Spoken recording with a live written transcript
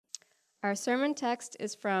Our sermon text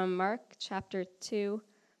is from Mark chapter 2,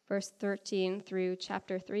 verse 13 through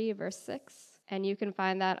chapter 3, verse 6, and you can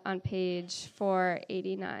find that on page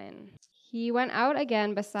 489. He went out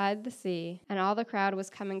again beside the sea, and all the crowd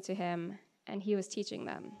was coming to him, and he was teaching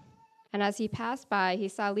them. And as he passed by, he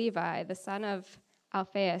saw Levi, the son of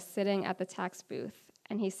Alphaeus, sitting at the tax booth,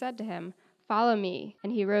 and he said to him, "Follow me."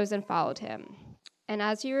 And he rose and followed him. And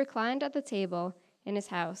as he reclined at the table in his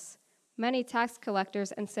house, many tax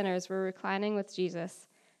collectors and sinners were reclining with Jesus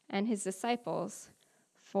and his disciples,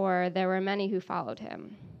 for there were many who followed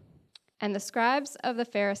him. And the scribes of the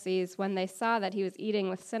Pharisees, when they saw that he was eating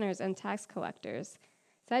with sinners and tax collectors,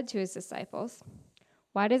 said to his disciples,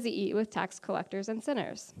 "Why does he eat with tax collectors and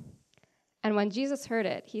sinners?" And when Jesus heard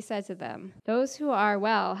it, he said to them, "Those who are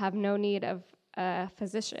well have no need of a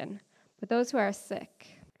physician, but those who are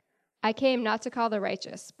sick. I came not to call the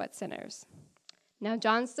righteous, but sinners." Now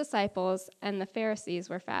John's disciples and the Pharisees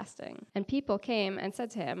were fasting, and people came and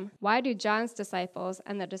said to him, "Why do John's disciples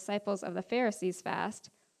and the disciples of the Pharisees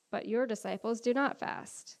fast, but your disciples do not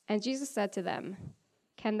fast?" And Jesus said to them,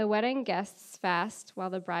 "Can the wedding guests fast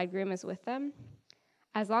while the bridegroom is with them?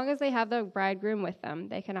 As long as they have the bridegroom with them,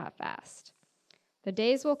 they cannot fast. The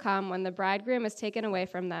days will come when the bridegroom is taken away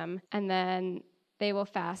from them, and then they will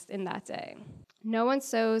fast in that day. No one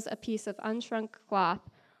sews a piece of unshrunk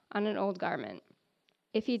cloth on an old garment.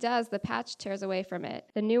 If he does, the patch tears away from it,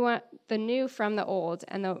 the new from the old,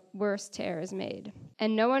 and the worse tear is made.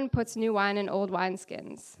 And no one puts new wine in old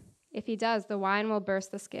wineskins. If he does, the wine will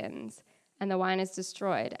burst the skins, and the wine is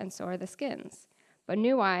destroyed, and so are the skins. But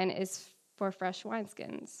new wine is for fresh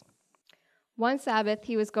wineskins." One Sabbath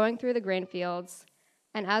he was going through the grain fields,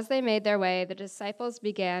 and as they made their way, the disciples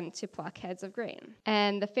began to pluck heads of grain.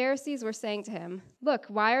 And the Pharisees were saying to him, "Look,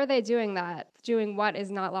 why are they doing that, doing what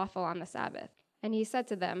is not lawful on the Sabbath?" And he said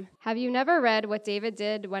to them, "Have you never read what David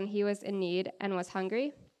did when he was in need and was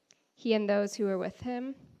hungry, he and those who were with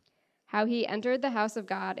him? How he entered the house of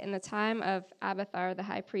God in the time of Abiathar the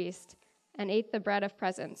high priest and ate the bread of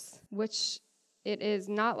presence, which it is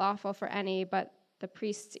not lawful for any but the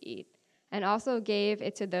priests to eat, and also gave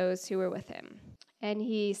it to those who were with him. And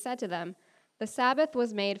he said to them, the Sabbath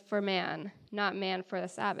was made for man, not man for the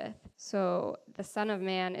Sabbath. So the Son of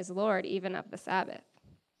Man is Lord even of the Sabbath."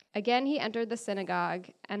 Again he entered the synagogue,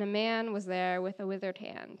 and a man was there with a withered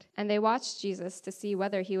hand. And they watched Jesus to see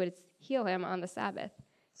whether he would heal him on the Sabbath,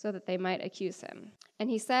 so that they might accuse him. And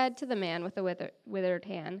he said to the man with the withered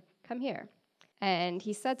hand, "Come here." And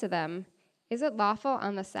he said to them, "Is it lawful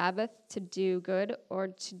on the Sabbath to do good or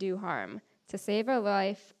to do harm, to save a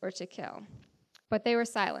life or to kill?" But they were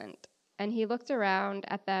silent. And he looked around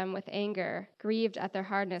at them with anger, grieved at their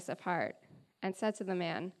hardness of heart, and said to the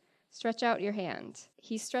man, "Stretch out your hand."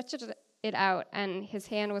 He stretched it out, and his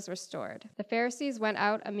hand was restored. The Pharisees went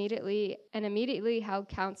out immediately held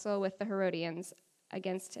counsel with the Herodians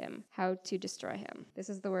against him, how to destroy him. This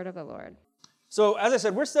is the word of the Lord. So, as I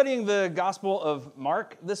said, we're studying the Gospel of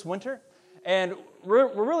Mark this winter, and we're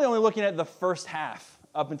really only looking at the first half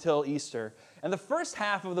up until Easter. And the first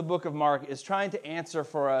half of the book of Mark is trying to answer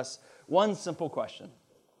for us one simple question.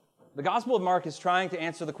 The Gospel of Mark is trying to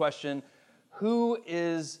answer the question, who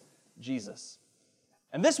is Jesus?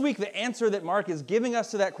 And this week, the answer that Mark is giving us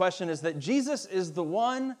to that question is that Jesus is the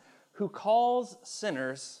one who calls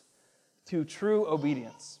sinners to true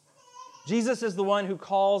obedience. Jesus is the one who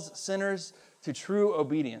calls sinners to true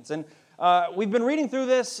obedience. And we've been reading through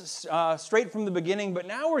this straight from the beginning, but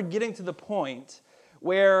now we're getting to the point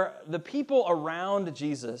where the people around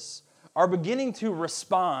Jesus are beginning to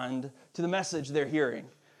respond to the message they're hearing.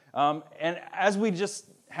 And as we just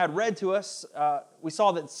had read to us, we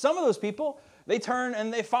saw that some of those people, they turn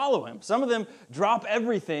and they follow him. Some of them drop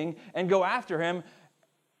everything and go after him,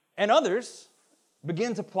 and others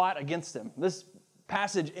begin to plot against him. This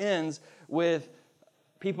passage ends with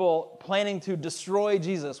people planning to destroy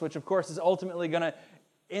Jesus, which of course is ultimately going to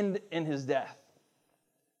end in his death.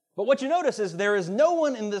 But what you notice is there is no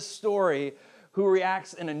one in this story who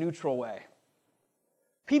reacts in a neutral way.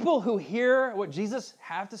 People who hear what Jesus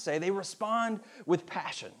has to say, they respond with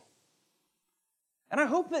passion. And I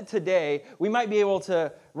hope that today we might be able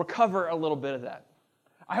to recover a little bit of that.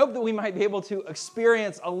 I hope that we might be able to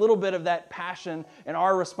experience a little bit of that passion in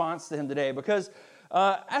our response to him today. Because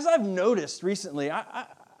as I've noticed recently,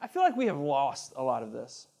 I feel like we have lost a lot of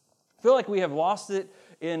this. I feel like we have lost it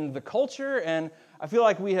in the culture, and I feel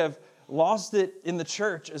like we have lost it in the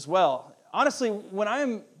church as well. Honestly, when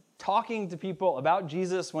I'm talking to people about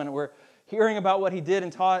Jesus, when we're hearing about what he did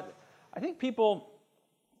and taught, I think people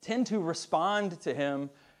tend to respond to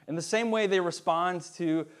him in the same way they respond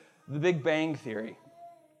to the Big Bang Theory.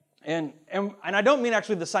 And I don't mean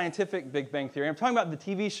actually the scientific Big Bang Theory. I'm talking about the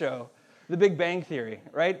TV show, The Big Bang Theory,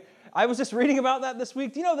 right? I was just reading about that this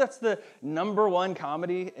week. Do you know that's the #1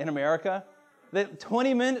 comedy in America? That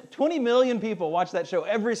 20 million people watch that show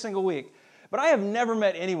every single week. But I have never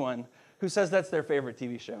met anyone who says that's their favorite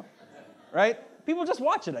TV show, right? People just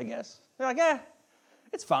watch it, I guess. They're like,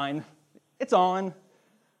 it's fine. It's on.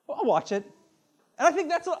 Well, I'll watch it. And I think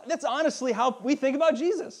that's honestly how we think about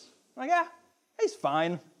Jesus. Like, he's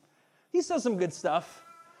fine. He says some good stuff.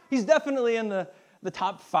 He's definitely in the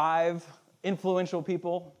top 5 influential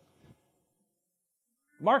people.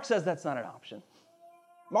 Mark says that's not an option.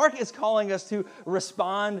 Mark is calling us to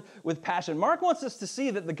respond with passion. Mark wants us to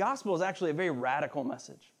see that the gospel is actually a very radical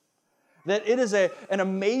message. That it is an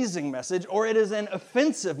amazing message, or it is an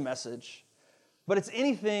offensive message, but it's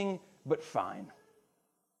anything but fine.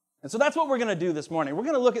 And so that's what we're going to do this morning. We're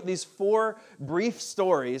going to look at these 4 brief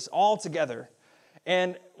stories all together.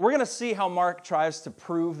 And we're going to see how Mark tries to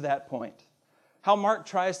prove that point. How Mark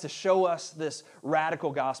tries to show us this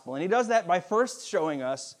radical gospel. And he does that by first showing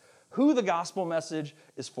us who the gospel message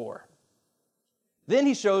is for. Then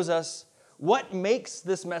he shows us what makes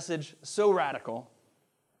this message so radical.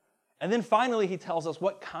 And then finally he tells us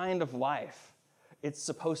what kind of life it's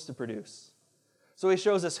supposed to produce. So he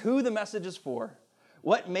shows us who the message is for,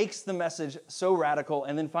 what makes the message so radical,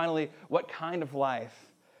 and then finally what kind of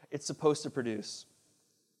life it's supposed to produce.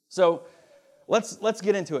 So let's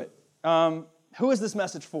get into it. Who is this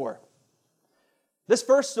message for? This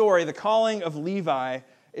first story, the calling of Levi,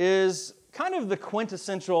 is kind of the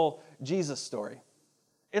quintessential Jesus story.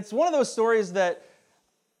 It's one of those stories that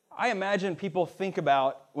I imagine people think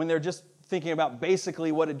about when they're just thinking about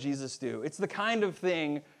basically what did Jesus do. It's the kind of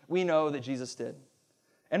thing we know that Jesus did.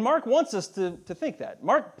 And Mark wants us to think that.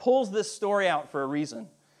 Mark pulls this story out for a reason.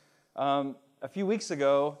 A few weeks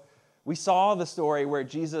ago, we saw the story where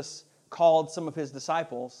Jesus called some of his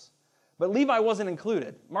disciples, but Levi wasn't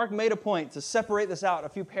included. Mark made a point to separate this out a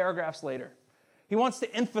few paragraphs later. He wants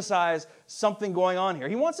to emphasize something going on here.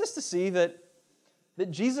 He wants us to see that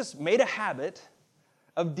Jesus made a habit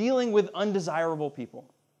of dealing with undesirable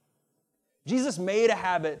people. Jesus made a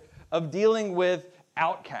habit of dealing with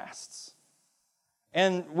outcasts.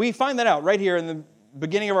 And we find that out right here in the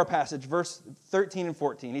beginning of our passage, verse 13 and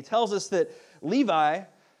 14. He tells us that Levi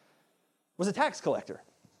was a tax collector.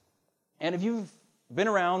 And if you've been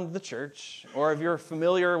around the church, or if you're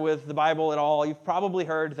familiar with the Bible at all, you've probably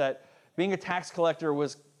heard that being a tax collector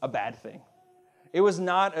was a bad thing. It was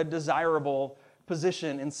not a desirable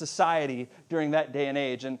position in society during that day and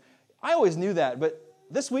age. And I always knew that, but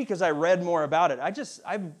this week as I read more about it,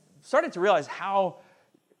 I started to realize how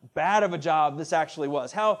bad of a job this actually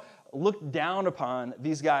was, how looked down upon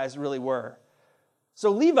these guys really were. So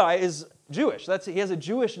Levi is Jewish. He has a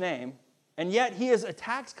Jewish name, and yet he is a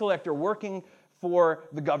tax collector working for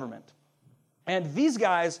the government. And these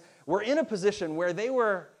guys were in a position where they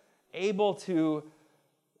were able to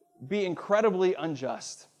be incredibly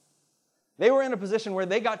unjust. They were in a position where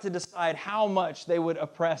they got to decide how much they would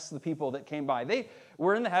oppress the people that came by. They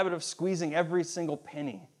were in the habit of squeezing every single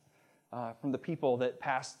penny from the people that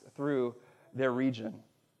passed through their region.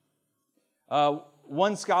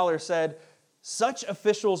 One scholar said, such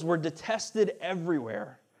officials were detested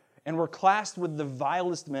everywhere and were classed with the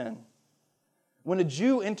vilest men. When a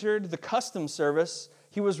Jew entered the customs service,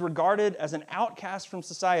 he was regarded as an outcast from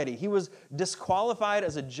society. He was disqualified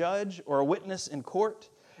as a judge or a witness in court,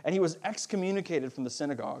 and he was excommunicated from the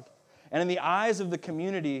synagogue. And in the eyes of the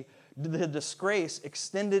community, the disgrace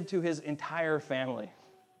extended to his entire family.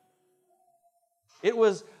 It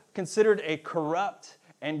was considered a corrupt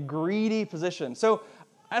and greedy position. So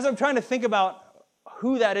as I'm trying to think about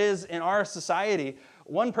who that is in our society,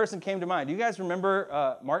 one person came to mind. Do you guys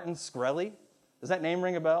remember Martin Shkreli? Does that name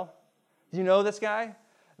ring a bell? Do you know this guy?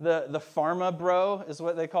 The pharma bro is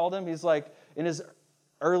what they called him. He's like in his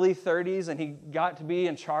early 30s, and he got to be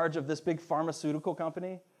in charge of this big pharmaceutical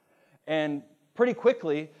company. And pretty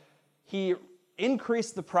quickly, he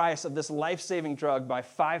increased the price of this life-saving drug by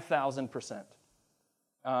 5,000%,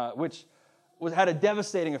 which had a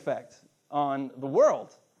devastating effect on the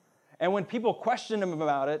world. And when people questioned him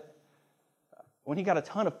about it, when he got a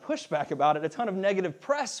ton of pushback about it, a ton of negative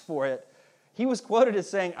press for it, he was quoted as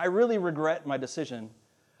saying, "I really regret my decision.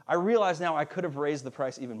 I realize now I could have raised the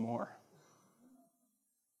price even more."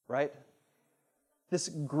 Right? This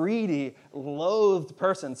greedy, loathed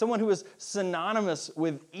person, someone who is synonymous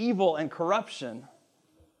with evil and corruption.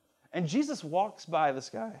 And Jesus walks by this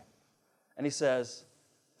guy and he says,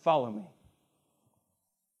 "Follow me."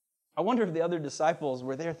 I wonder if the other disciples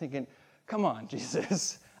were there thinking, "Come on,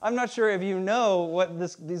 Jesus. I'm not sure if you know what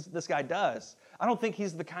this guy does. I don't think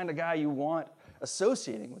he's the kind of guy you want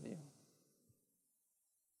associating with you.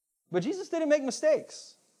 But Jesus didn't make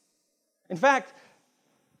mistakes. In fact,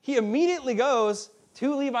 he immediately goes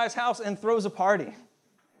to Levi's house and throws a party.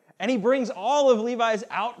 And he brings all of Levi's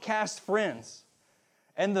outcast friends.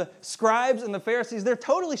 And the scribes and the Pharisees, they're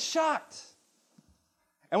totally shocked.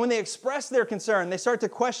 And when they express their concern, they start to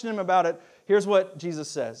question him about it. Here's what Jesus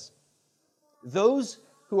says. Those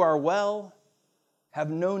who are well have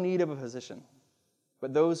no need of a physician,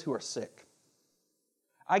 but those who are sick.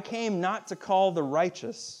 I came not to call the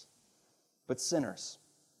righteous, but sinners.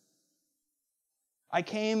 I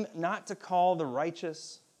came not to call the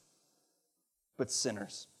righteous, but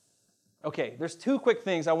sinners. Okay, there's two quick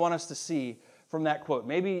things I want us to see from that quote.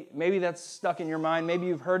 Maybe that's stuck in your mind. Maybe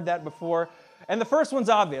you've heard that before. And the first one's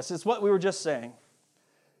obvious. It's what we were just saying.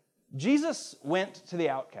 Jesus went to the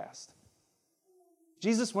outcast.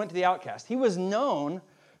 Jesus went to the outcast. He was known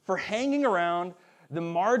for hanging around the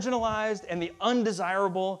marginalized and the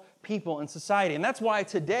undesirable people in society. And that's why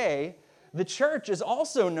today, the church is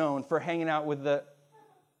also known for hanging out with the...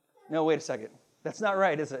 No, wait a second. That's not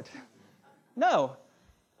right, is it? No.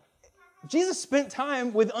 Jesus spent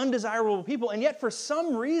time with undesirable people, and yet for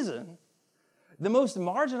some reason, the most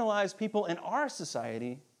marginalized people in our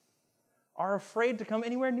society are afraid to come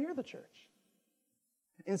anywhere near the church.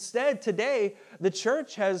 Instead, today, the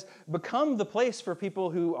church has become the place for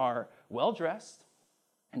people who are well-dressed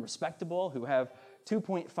and respectable, who have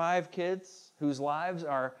 2.5 kids, whose lives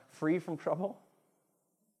are free from trouble.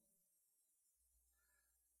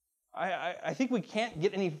 I think we can't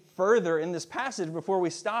get any further in this passage before we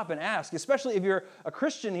stop and ask, especially if you're a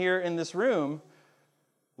Christian here in this room,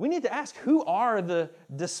 we need to ask, who are the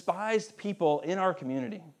despised people in our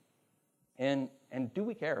community? And do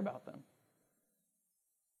we care about them?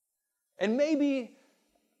 And maybe,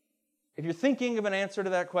 if you're thinking of an answer to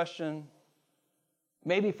that question,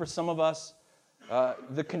 maybe for some of us,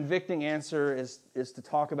 the convicting answer is to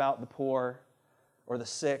talk about the poor or the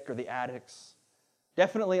sick or the addicts.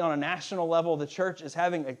 Definitely on a national level, the church is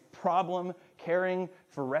having a problem caring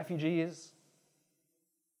for refugees.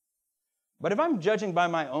 But if I'm judging by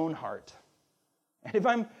my own heart, and if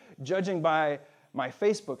I'm judging by my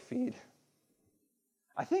Facebook feed,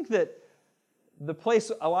 I think that the place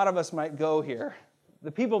a lot of us might go here,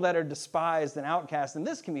 the people that are despised and outcast in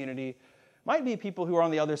this community, might be people who are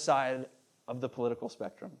on the other side of the political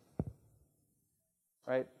spectrum.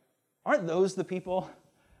 Right? Aren't those the people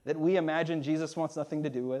that we imagine Jesus wants nothing to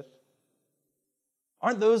do with?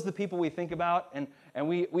 Aren't those the people we think about and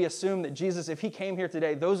we assume that Jesus, if he came here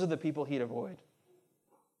today, those are the people he'd avoid?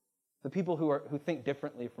 The people who think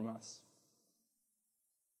differently from us.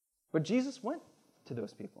 But Jesus went to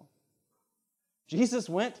those people. Jesus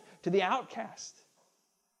went to the outcast.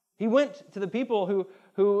 He went to the people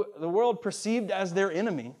who the world perceived as their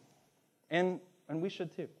enemy. And we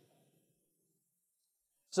should too.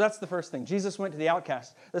 So that's the first thing. Jesus went to the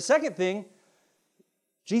outcast. The second thing,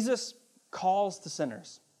 Jesus calls to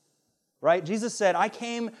sinners. Right? Jesus said, I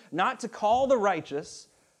came not to call the righteous,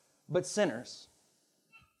 but sinners.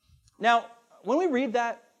 Now, when we read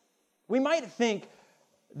that, we might think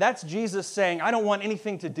that's Jesus saying, I don't want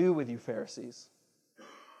anything to do with you, Pharisees.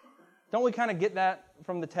 Don't we kind of get that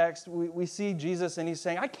from the text? We see Jesus and he's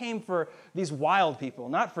saying, I came for these wild people,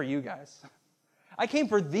 not for you guys. I came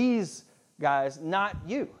for these guys, not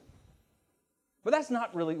you. But that's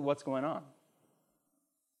not really what's going on.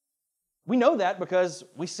 We know that because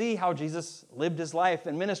we see how Jesus lived his life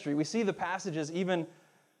and ministry. We see the passages even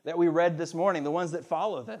that we read this morning, the ones that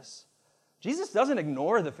follow this. Jesus doesn't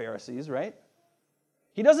ignore the Pharisees, right?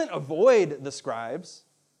 He doesn't avoid the scribes.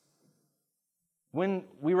 When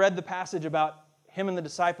we read the passage about him and the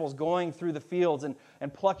disciples going through the fields and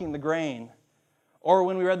plucking the grain, or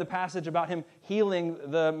when we read the passage about him healing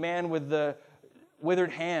the man with the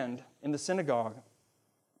withered hand in the synagogue.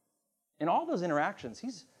 In all those interactions,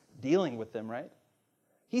 he's dealing with them, right?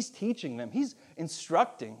 He's teaching them. He's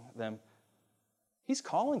instructing them. He's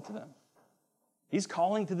calling to them. He's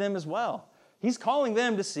calling to them as well. He's calling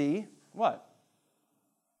them to see what?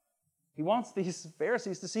 He wants these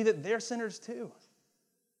Pharisees to see that they're sinners too.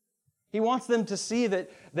 He wants them to see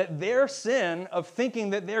that their sin of thinking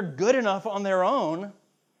that they're good enough on their own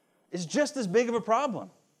is just as big of a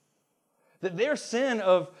problem. That their sin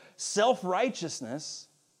of self-righteousness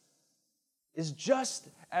is just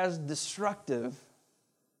as destructive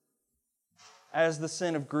as the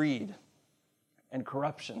sin of greed and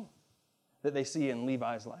corruption that they see in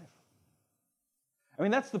Levi's life. I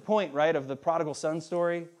mean, that's the point, right, of the prodigal son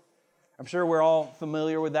story. I'm sure we're all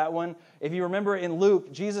familiar with that one. If you remember in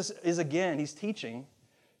Luke, Jesus is again, he's teaching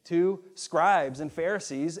to scribes and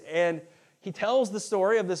Pharisees, and he tells the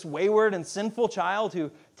story of this wayward and sinful child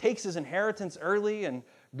who takes his inheritance early and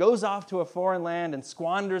goes off to a foreign land and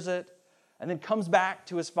squanders it, and then comes back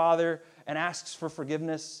to his father and asks for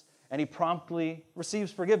forgiveness, and he promptly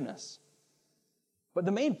receives forgiveness. But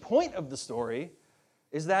the main point of the story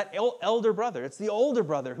is that elder brother. It's the older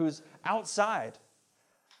brother who's outside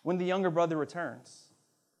when the younger brother returns.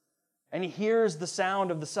 And he hears the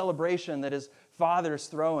sound of the celebration that his father is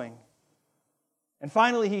throwing. And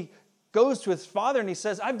finally he goes to his father and he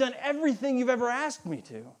says, I've done everything you've ever asked me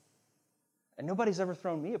to. And nobody's ever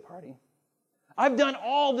thrown me a party. I've done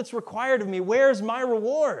all that's required of me. Where's my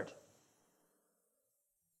reward?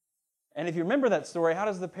 And if you remember that story, how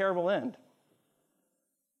does the parable end?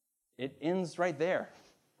 It ends right there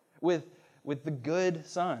with the good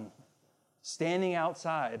son standing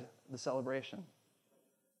outside the celebration,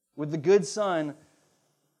 with the good son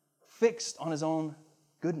fixed on his own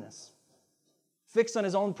goodness, fixed on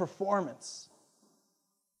his own performance.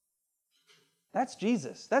 That's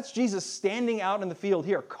Jesus. That's Jesus standing out in the field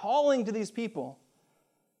here, calling to these people.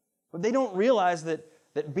 But they don't realize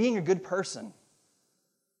that being a good person,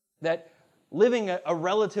 that living a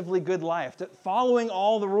relatively good life, that following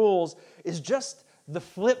all the rules is just the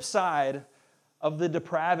flip side of the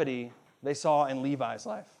depravity they saw in Levi's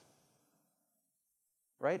life.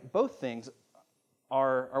 Right? Both things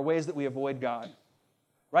are ways that we avoid God.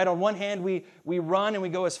 Right? On one hand, we run and we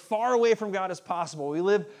go as far away from God as possible. We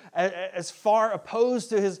live as far opposed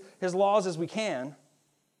to His laws as we can.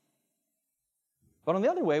 But on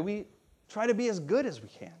the other way, we try to be as good as we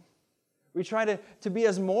can. We try to be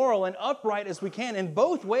as moral and upright as we can. And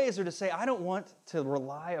both ways are to say, I don't want to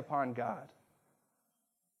rely upon God.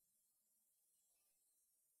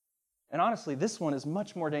 And honestly, this one is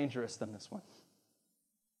much more dangerous than this one.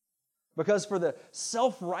 Because for the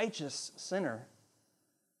self-righteous sinner,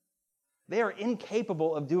 they are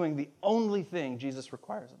incapable of doing the only thing Jesus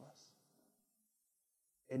requires of us: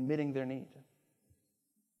 admitting their need.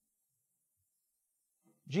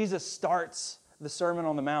 Jesus starts the Sermon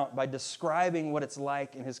on the Mount by describing what it's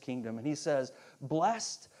like in His kingdom. And He says,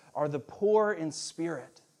 "Blessed are the poor in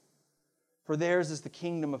spirit, for theirs is the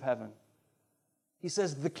kingdom of heaven." He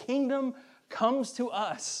says the kingdom comes to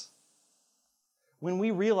us when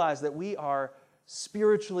we realize that we are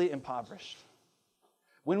spiritually impoverished.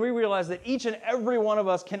 When we realize that each and every one of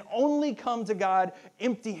us can only come to God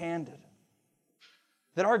empty-handed.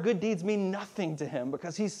 That our good deeds mean nothing to Him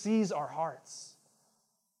because He sees our hearts.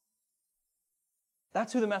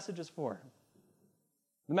 That's who the message is for.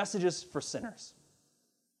 The message is for sinners.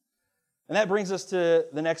 And that brings us to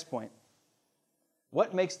the next point.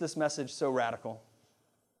 What makes this message so radical?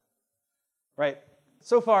 Right?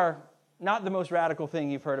 So far, not the most radical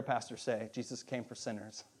thing you've heard a pastor say: Jesus came for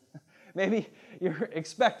sinners. Maybe you're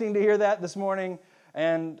expecting to hear that this morning,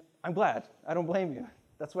 and I'm glad. I don't blame you.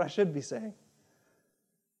 That's what I should be saying.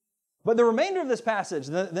 But the remainder of this passage,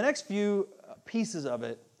 the next few pieces of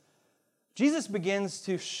it, Jesus begins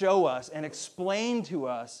to show us and explain to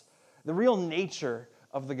us the real nature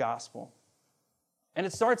of the gospel. And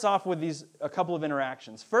it starts off with a couple of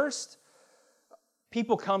interactions. First,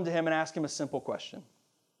 people come to Him and ask Him a simple question.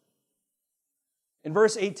 In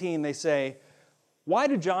verse 18, they say, "Why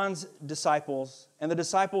do John's disciples and the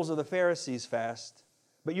disciples of the Pharisees fast,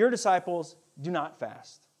 but your disciples do not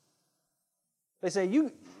fast?" They say,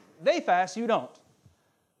 they fast, you don't.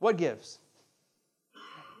 What gives?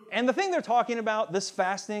 And the thing they're talking about, this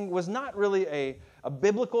fasting, was not really a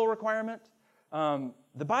biblical requirement.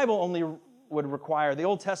 The Bible only the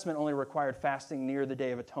Old Testament only required fasting near the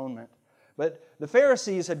Day of Atonement. But the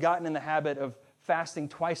Pharisees had gotten in the habit of fasting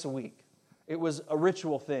twice a week. It was a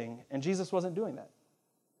ritual thing, and Jesus wasn't doing that.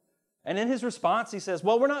 And in His response, He says,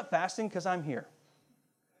 well, we're not fasting because I'm here.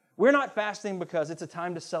 We're not fasting because it's a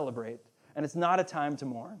time to celebrate, and it's not a time to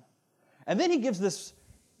mourn. And then He gives this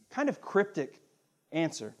kind of cryptic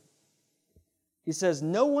answer. He says,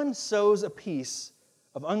 "No one sews a piece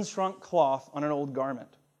of unshrunk cloth on an old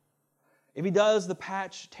garment. If he does, the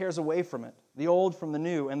patch tears away from it, the old from the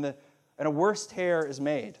new, and a worse tear is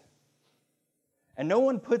made. And no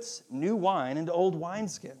one puts new wine into old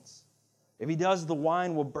wineskins. If he does, the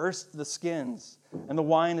wine will burst the skins, and the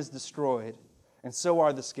wine is destroyed, and so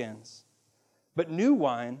are the skins. But new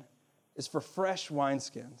wine is for fresh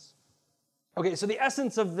wineskins." Okay, so the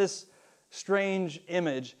essence of this strange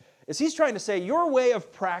image is He's trying to say your way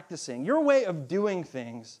of practicing, your way of doing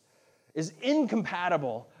things is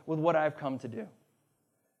incompatible with what I've come to do.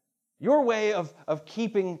 Your way of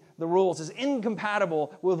keeping the rules is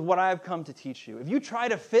incompatible with what I've come to teach you. If you try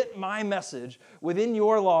to fit my message within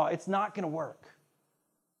your law, it's not going to work.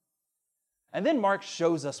 And then Mark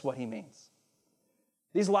shows us what he means.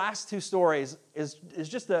 These last two stories is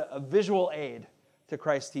just a visual aid to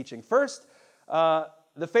Christ's teaching. First,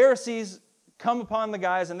 the Pharisees come upon the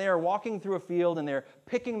guys, and they are walking through a field, and they're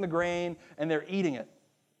picking the grain, and they're eating it.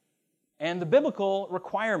 And the biblical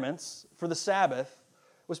requirements for the Sabbath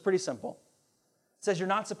was pretty simple. It says you're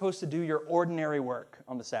not supposed to do your ordinary work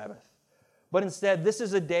on the Sabbath, but instead, this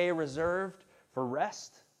is a day reserved for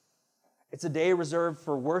rest. It's a day reserved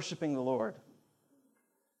for worshiping the Lord.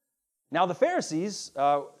 Now, the Pharisees,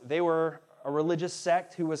 they were a religious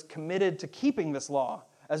sect who was committed to keeping this law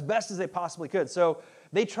as best as they possibly could. So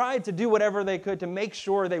they tried to do whatever they could to make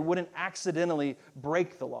sure they wouldn't accidentally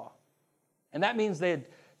break the law. And that means they had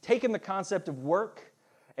taken the concept of work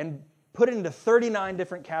and put it into 39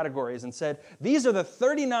 different categories and said, these are the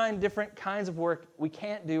 39 different kinds of work we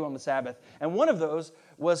can't do on the Sabbath. And one of those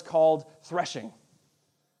was called threshing.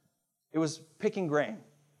 It was picking grain.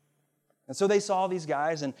 And so they saw these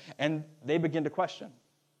guys, and they begin to question.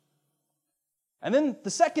 And then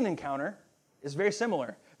the second encounter is very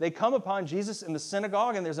similar. They come upon Jesus in the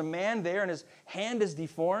synagogue, and there's a man there, and his hand is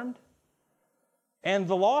deformed. And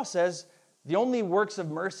the law says the only works of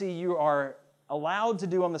mercy you are allowed to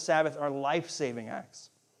do on the Sabbath are life-saving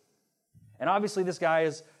acts. And obviously this guy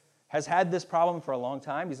has had this problem for a long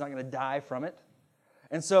time. He's not going to die from it.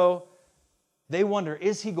 And so they wonder,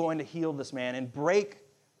 is he going to heal this man and break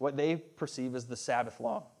what they perceive as the Sabbath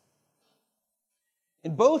law?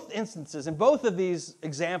 In both instances, in both of these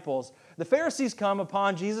examples, the Pharisees come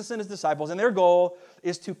upon Jesus and his disciples, and their goal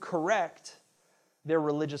is to correct their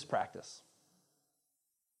religious practice.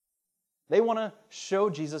 They want to show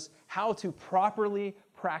Jesus how to properly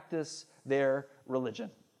practice their religion.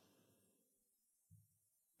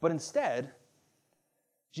 But instead,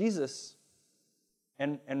 Jesus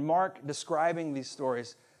and Mark describing these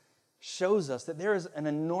stories shows us that there is an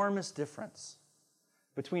enormous difference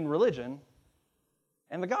between religion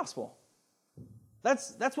and the gospel.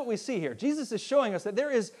 That's what we see here. Jesus is showing us that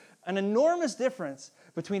there is an enormous difference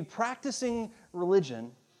between practicing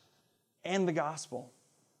religion and the gospel.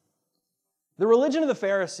 The religion of the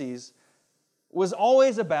Pharisees was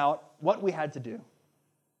always about what we had to do.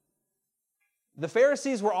 The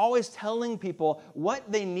Pharisees were always telling people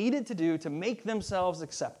what they needed to do to make themselves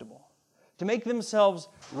acceptable, to make themselves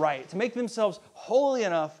right, to make themselves holy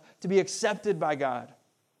enough to be accepted by God.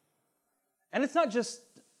 And it's not just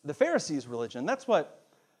the Pharisees' religion. That's what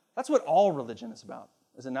all religion is about,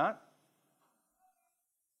 is it not?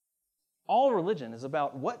 All religion is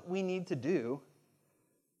about what we need to do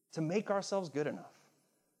to make ourselves good enough.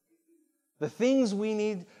 The things we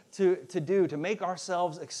need to do to make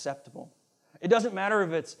ourselves acceptable. It doesn't matter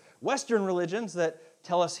if it's Western religions that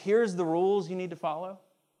tell us here's the rules you need to follow,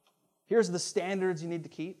 here's the standards you need to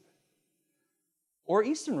keep, or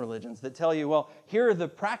Eastern religions that tell you, well, here are the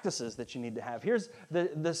practices that you need to have, here's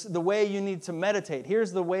the way you need to meditate,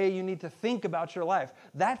 here's the way you need to think about your life.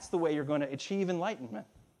 That's the way you're going to achieve enlightenment.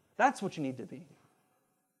 That's what you need to be.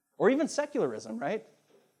 Or even secularism, right?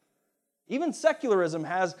 Even secularism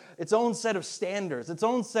has its own set of standards, its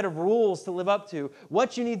own set of rules to live up to,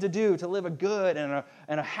 what you need to do to live a good and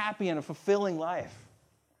a happy and a fulfilling life.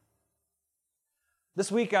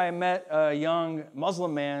 This week I met a young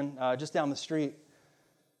Muslim man just down the street,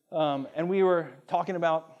 and we were talking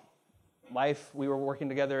about life. We were working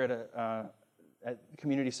together at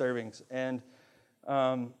community servings, and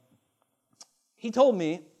he told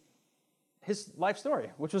me his life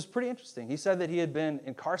story, which was pretty interesting. He said that he had been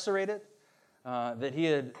incarcerated, that he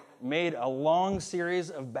had made a long series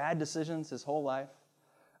of bad decisions his whole life,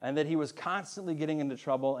 and that he was constantly getting into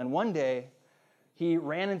trouble. And one day, he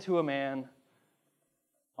ran into a man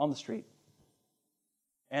on the street.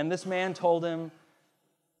 And this man told him,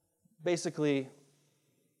 basically,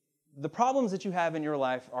 the problems that you have in your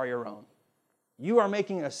life are your own. You are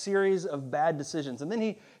making a series of bad decisions. And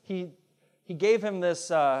then he gave him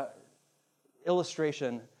this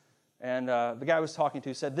illustration, and the guy I was talking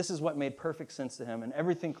to said this is what made perfect sense to him, and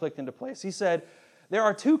everything clicked into place. He said, there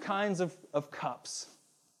are two kinds of cups.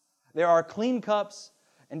 There are clean cups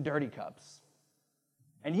and dirty cups.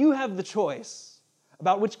 And you have the choice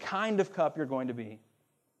about which kind of cup you're going to be.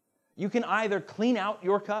 You can either clean out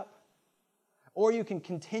your cup, or you can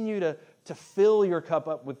continue to fill your cup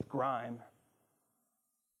up with grime.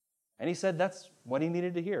 And he said that's what he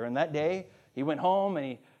needed to hear. And that day, he went home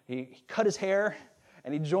and he cut his hair,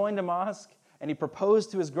 and he joined a mosque, and he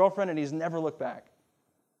proposed to his girlfriend, and he's never looked back.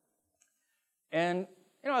 And,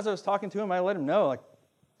 as I was talking to him, I let him know,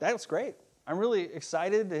 that's great. I'm really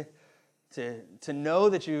excited to know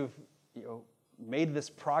that you've, made this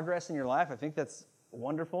progress in your life. I think that's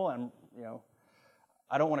wonderful. And,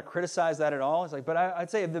 I don't want to criticize that at all. It's like, but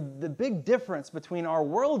I'd say the big difference between our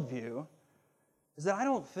worldview is that I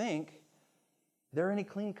don't think there are any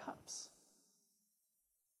clean cups.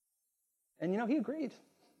 And, he agreed.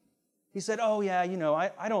 He said, oh, yeah,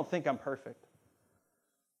 I don't think I'm perfect.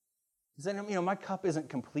 He said, my cup isn't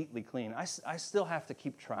completely clean. I still have to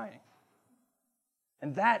keep trying.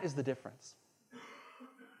 And that is the difference.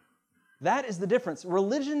 That is the difference.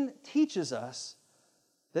 Religion teaches us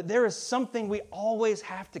that there is something we always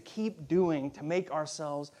have to keep doing to make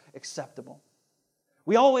ourselves acceptable.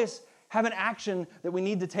 We always have an action that we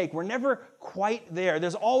need to take. We're never quite there.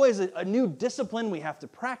 There's always a new discipline we have to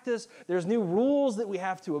practice. There's new rules that we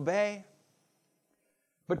have to obey.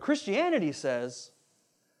 But Christianity says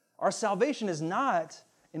our salvation is not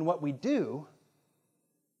in what we do,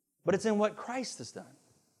 but it's in what Christ has done.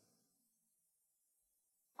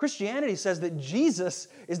 Christianity says that Jesus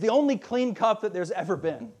is the only clean cup that there's ever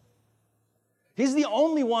been. He's the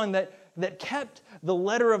only one that kept the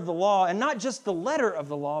letter of the law, and not just the letter of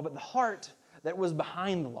the law, but the heart that was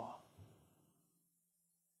behind the law.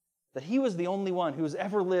 That he was the only one who has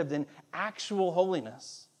ever lived in actual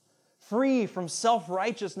holiness, free from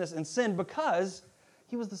self-righteousness and sin, because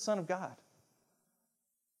he was the Son of God.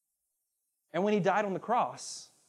 And when he died on the cross,